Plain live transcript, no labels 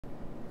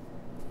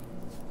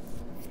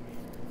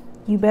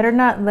You better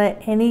not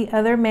let any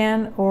other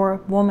man or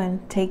woman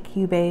take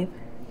you, babe.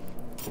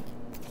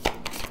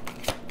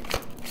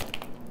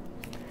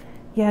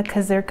 Yeah,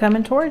 because they're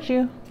coming towards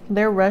you.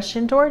 They're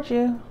rushing towards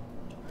you.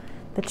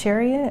 The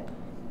Chariot.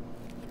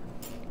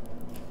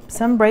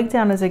 Some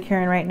breakdown is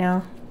occurring right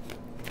now.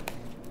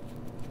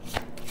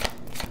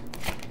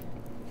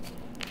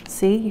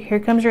 See, here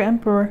comes your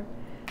Emperor.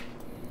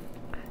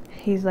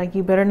 He's like,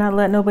 you better not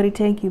let nobody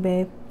take you,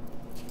 babe.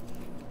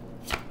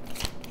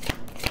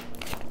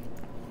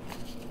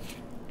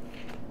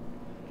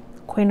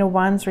 Queen of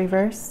Wands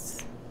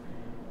reversed.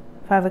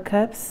 Five of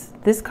Cups.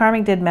 This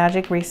karmic did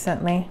magic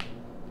recently.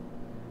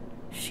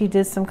 She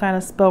did some kind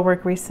of spell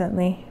work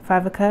recently.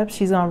 Five of Cups.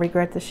 She's gonna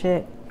regret the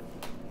shit.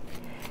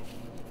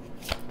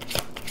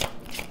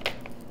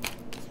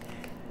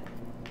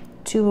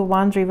 Two of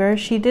Wands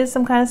reversed. She did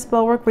some kind of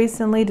spell work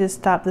recently to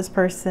stop this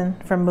person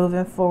from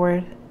moving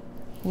forward.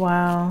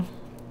 Wow.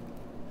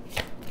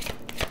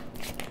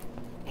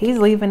 He's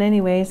leaving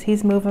anyways.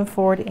 He's moving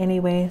forward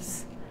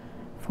anyways.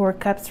 Four of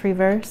Cups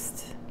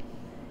reversed.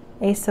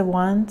 Ace of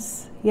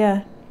Wands.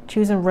 Yeah,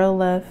 choosing real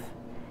love.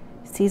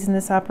 Seizing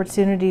this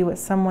opportunity with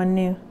someone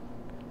new.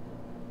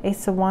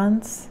 Ace of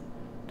Wands.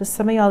 To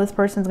some of y'all, this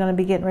person's going to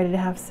be getting ready to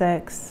have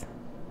sex.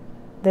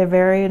 They're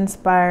very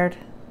inspired.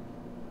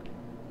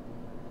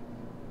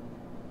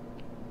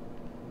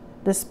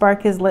 The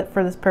spark is lit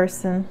for this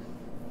person.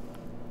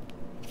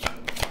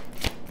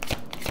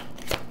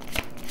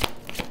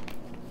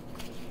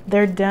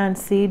 They're done.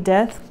 See,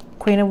 Death,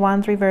 Queen of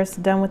Wands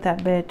reversed, done with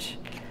that bitch.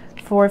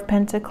 Four of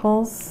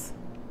Pentacles.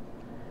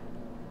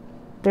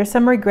 There's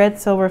some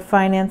regrets over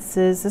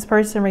finances. This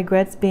person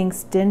regrets being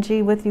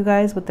stingy with you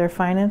guys with their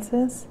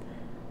finances.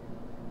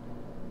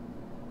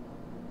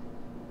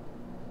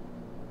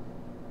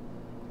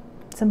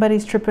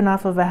 Somebody's tripping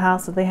off of a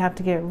house that they have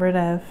to get rid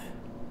of.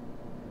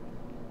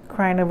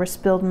 Crying over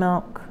spilled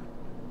milk.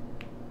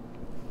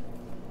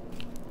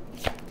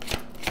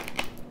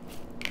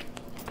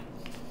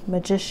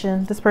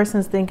 Magician. This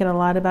person's thinking a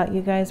lot about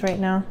you guys right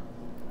now.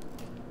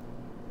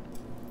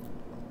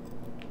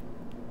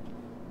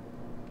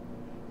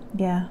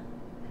 Yeah.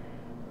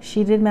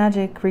 She did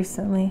magic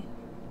recently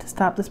to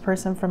stop this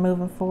person from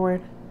moving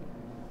forward.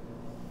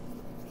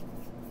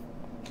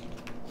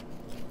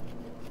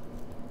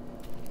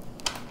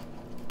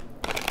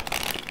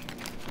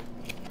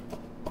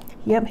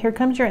 Yep, here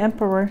comes your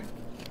Emperor.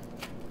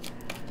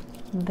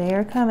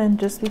 They're coming.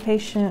 Just be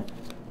patient.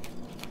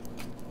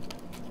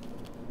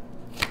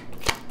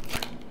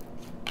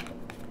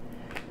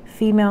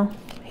 Female.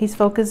 He's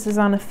focuses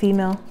on a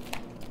female.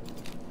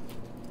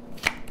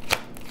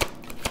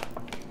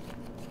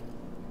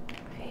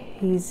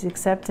 He's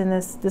accepting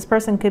this. This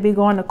person could be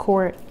going to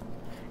court.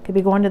 Could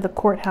be going to the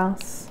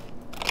courthouse.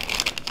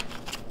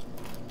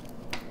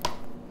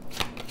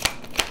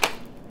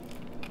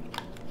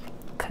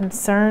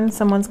 Concerned.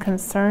 Someone's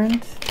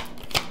concerned.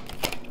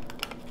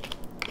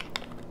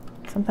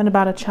 Something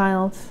about a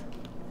child.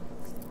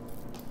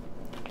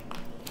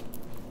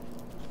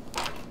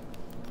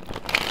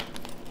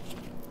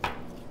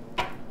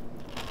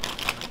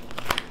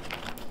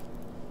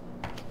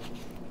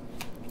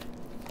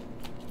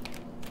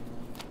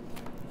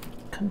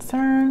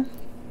 Concern.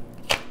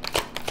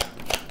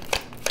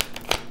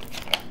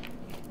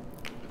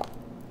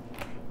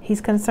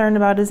 He's concerned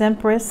about his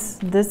Empress.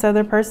 This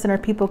other person or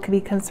people could be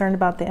concerned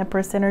about the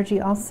Empress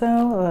energy also,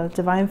 a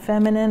divine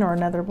feminine or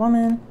another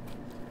woman.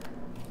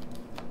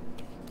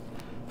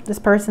 This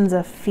person's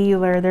a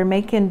feeler. They're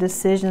making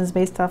decisions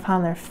based off how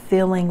they're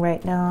feeling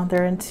right now,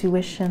 their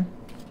intuition.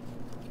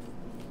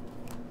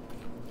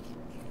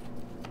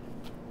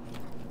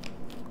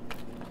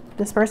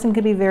 This person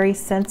could be very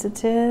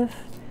sensitive,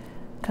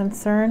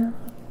 concerned.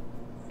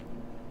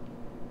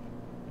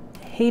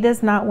 He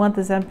does not want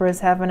this Empress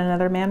having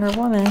another man or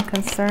woman.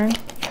 Concern.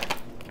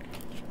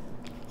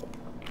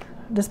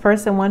 This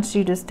person wants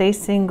you to stay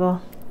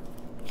single.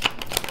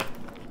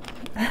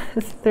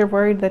 They're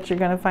worried that you're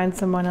going to find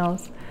someone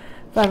else.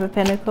 Five of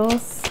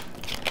Pentacles.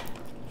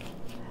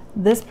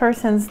 This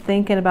person's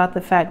thinking about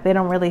the fact they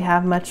don't really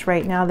have much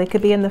right now. They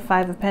could be in the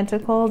Five of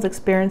Pentacles,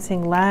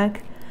 experiencing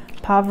lack,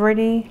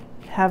 poverty,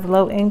 have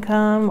low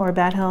income or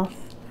bad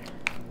health.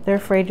 They're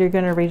afraid you're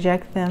going to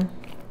reject them.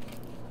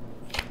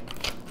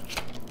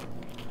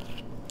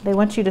 They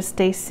want you to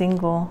stay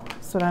single.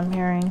 That's what I'm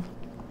hearing.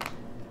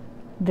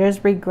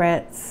 There's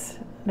regrets.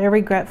 They're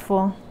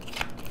regretful.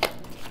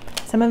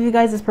 Some of you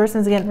guys, this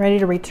person's getting ready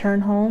to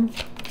return home.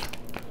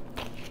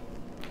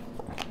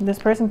 This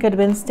person could have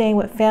been staying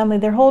with family.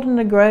 They're holding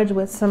a grudge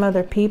with some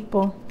other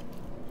people.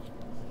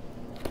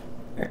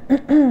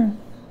 There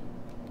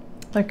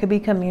could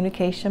be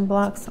communication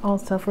blocks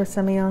also for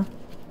some of y'all.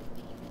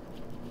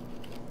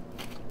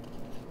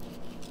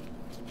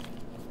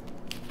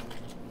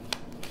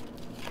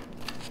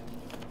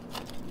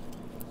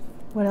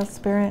 What else,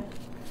 Spirit?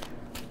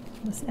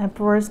 This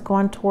Emperor's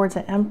going towards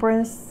an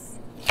Empress.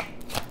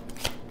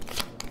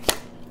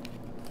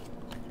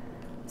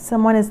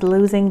 Someone is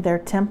losing their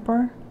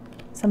temper.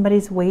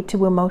 Somebody's way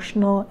too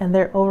emotional and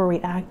they're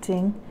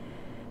overreacting.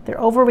 They're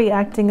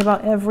overreacting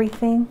about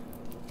everything.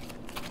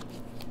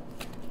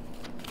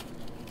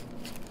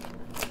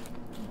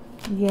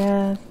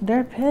 Yeah,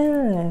 they're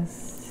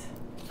pissed.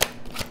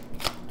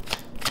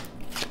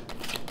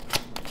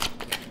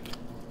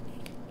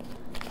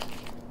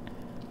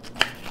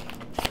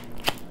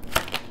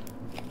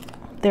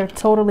 They're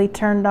totally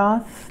turned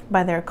off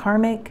by their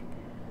karmic.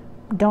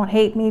 Don't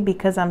hate me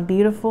because I'm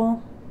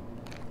beautiful.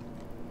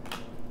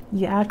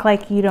 You act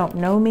like you don't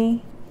know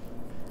me.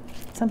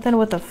 Something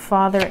with a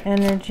father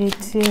energy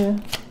too.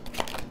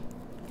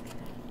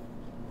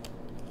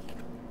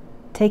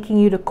 Taking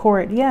you to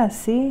court. Yeah,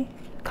 see?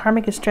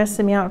 Karmic is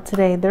stressing me out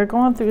today. They're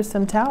going through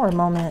some tower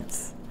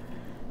moments.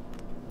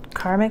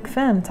 Karmic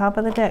femme, top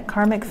of the deck.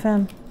 Karmic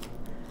femme.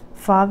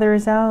 Father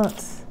is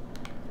out.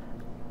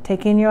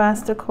 Taking your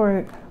ass to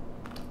court.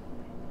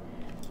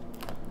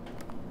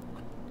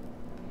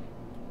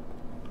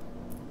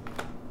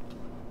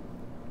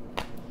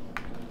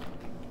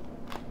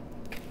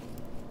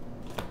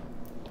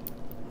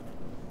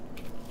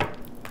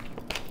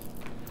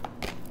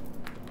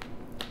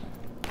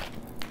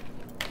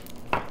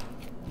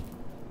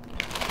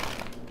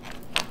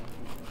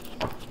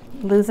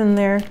 Losing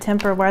their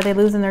temper. Why are they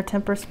losing their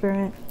temper,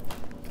 Spirit?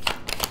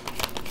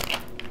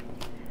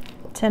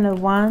 10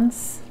 of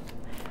Wands.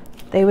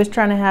 They was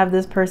trying to have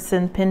this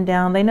person pinned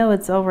down. They know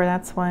it's over,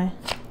 that's why.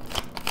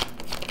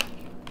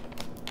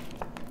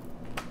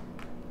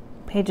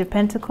 Page of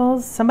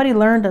Pentacles. Somebody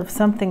learned of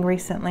something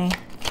recently.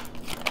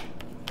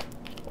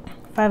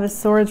 5 of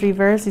Swords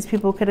reversed. These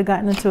people could have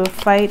gotten into a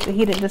fight, a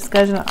heated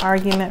discussion, an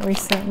argument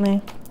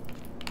recently.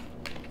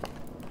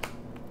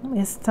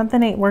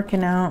 Something ain't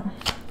working out.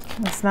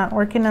 It's not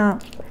working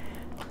out.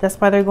 That's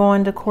why they're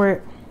going to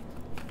court.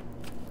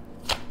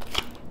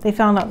 They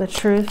found out the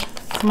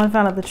truth. Someone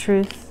found out the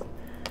truth.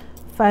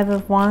 5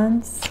 of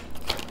Wands.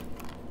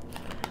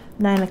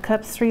 9 of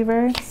Cups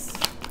reverse.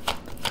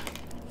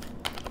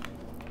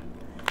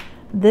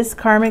 This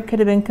karmic could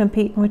have been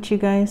competing with you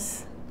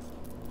guys.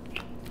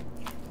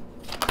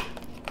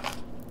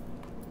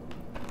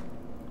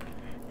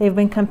 They've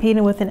been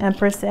competing with an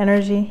Empress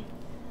energy.